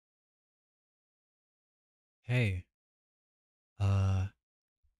Hey, uh,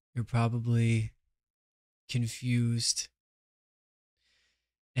 you're probably confused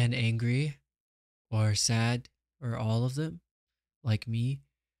and angry or sad or all of them, like me.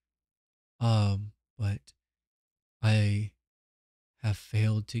 But I have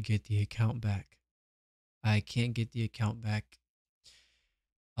failed to get the account back. I can't get the account back.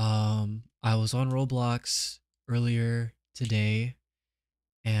 I was on Roblox earlier today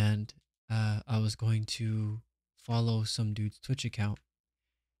and I was going to follow some dude's Twitch account,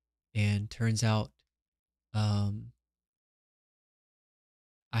 and turns out um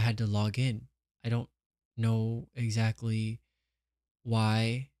I had to log in. I don't know exactly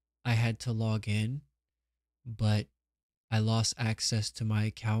why I had to log in, but I lost access to my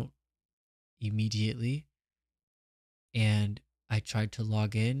account immediately, and I tried to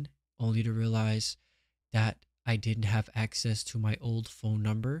log in only to realize that I didn't have access to my old phone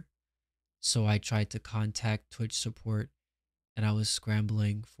number. So I tried to contact Twitch support, and I was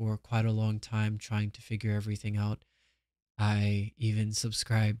scrambling for quite a long time trying to figure everything out. I even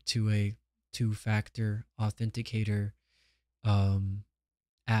subscribed to a two-factor authenticator um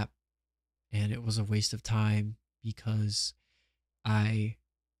app, and it was a waste of time because I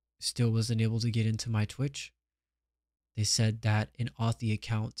still wasn't able to get into my Twitch. They said that an Authy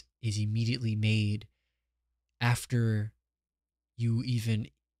account is immediately made after you even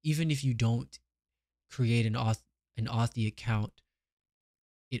if you don't create an Authy account,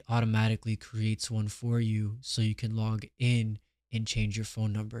 it automatically creates one for you so you can log in and change your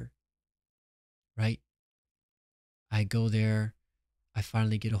phone number, right? I go there, I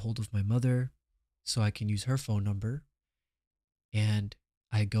finally get a hold of my mother so I can use her phone number, and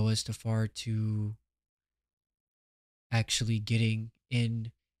I go as far to actually getting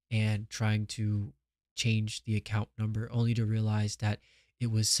in and trying to change the account number, only to realize that it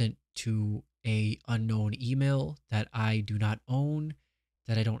was sent to a unknown email that I do not own,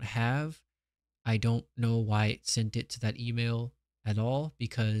 that I don't have. I don't know why it sent it to that email at all,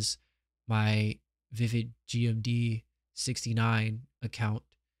 because my Vivid GMD 69 account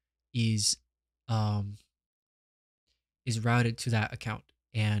is um is routed to that account,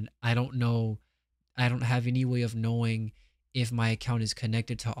 and I don't have any way of knowing if my account is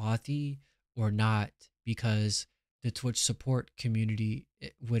connected to Authy or not, because the Twitch support community,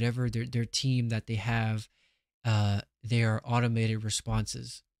 whatever their team that they have, they are automated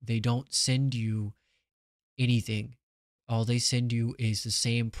responses. They don't send you anything. All they send you is the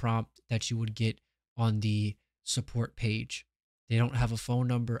same prompt that you would get on the support page. They don't have a phone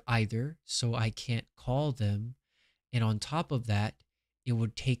number either, so I can't call them. And on top of that, it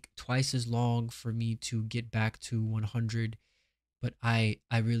would take twice as long for me to get back to 100. But I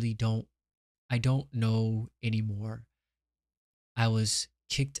really don't know anymore. I was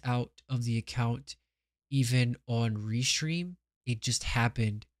kicked out of the account even on Restream. It just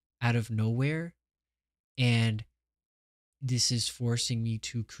happened out of nowhere, and this is forcing me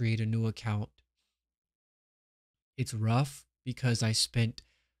to create a new account. It's rough because I spent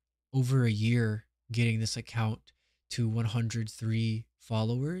over a year getting this account to 103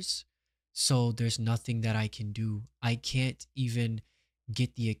 followers. So there's nothing that I can do. I can't even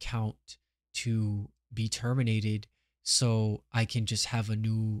get the account to be terminated so I can just have a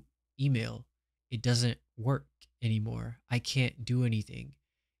new email. It doesn't work anymore. I can't do anything.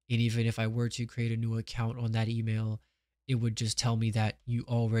 And even if I were to create a new account on that email, it would just tell me that you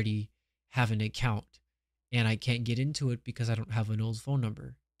already have an account, and I can't get into it because I don't have an old phone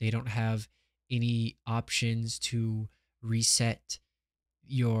number. They don't have any options to reset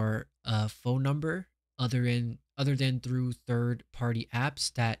your phone number other than through third party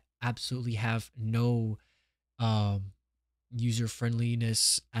apps that absolutely have no um, user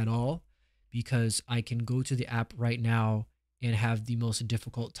friendliness at all, because I can go to the app right now and have the most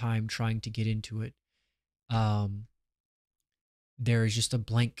difficult time trying to get into it. Um, there is just a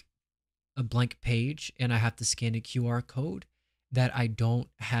blank page, and I have to scan a QR code that I don't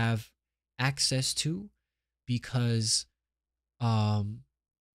have access to because um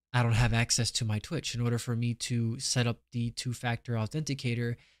I don't have access to my Twitch. In order for me to set up the two-factor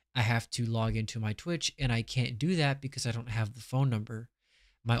authenticator, I have to log into my Twitch, and I can't do that because I don't have the phone number.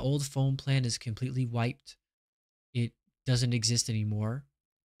 My old phone plan is completely wiped. It doesn't exist anymore.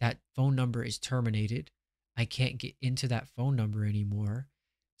 That phone number is terminated. I can't get into that phone number anymore.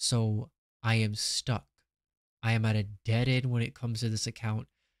 So I am stuck. I am at a dead end when it comes to this account,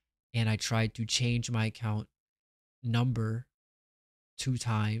 and I tried to change my account number two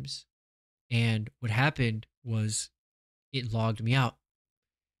times, and what happened was it logged me out.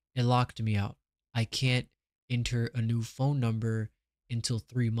 It locked me out. I can't enter a new phone number until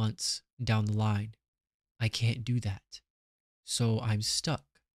 3 months down the line. I can't do that. So I'm stuck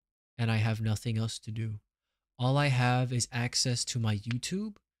and I have nothing else to do. All I have is access to my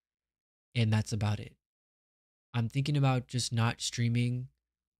YouTube, and that's about it. I'm thinking about just not streaming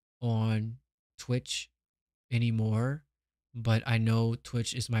on Twitch anymore, but I know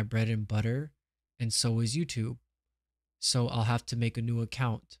Twitch is my bread and butter, and so is YouTube. So I'll have to make a new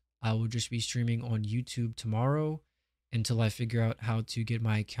account. I will just be streaming on YouTube tomorrow until I figure out how to get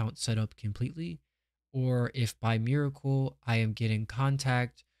my account set up completely. Or if by miracle I am getting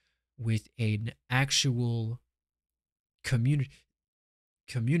contact with an actual community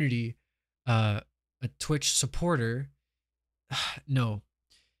community a Twitch supporter, no.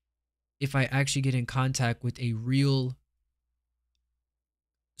 If I actually get in contact with a real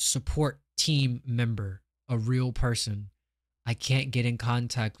support team member, a real person, I can't get in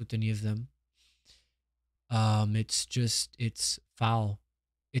contact with any of them. It's foul.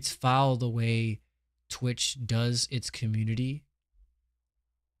 It's foul the way Twitch does its community,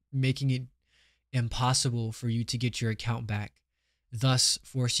 making it impossible for you to get your account back, thus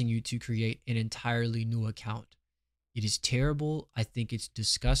forcing you to create an entirely new account. It is terrible. I think it's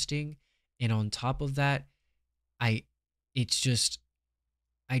disgusting. And on top of that, I it's just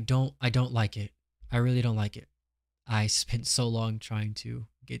I don't like it. I really don't like it. I spent so long trying to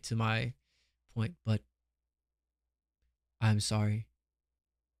get to my point, but I'm sorry.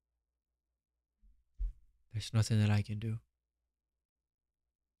 There's nothing that I can do.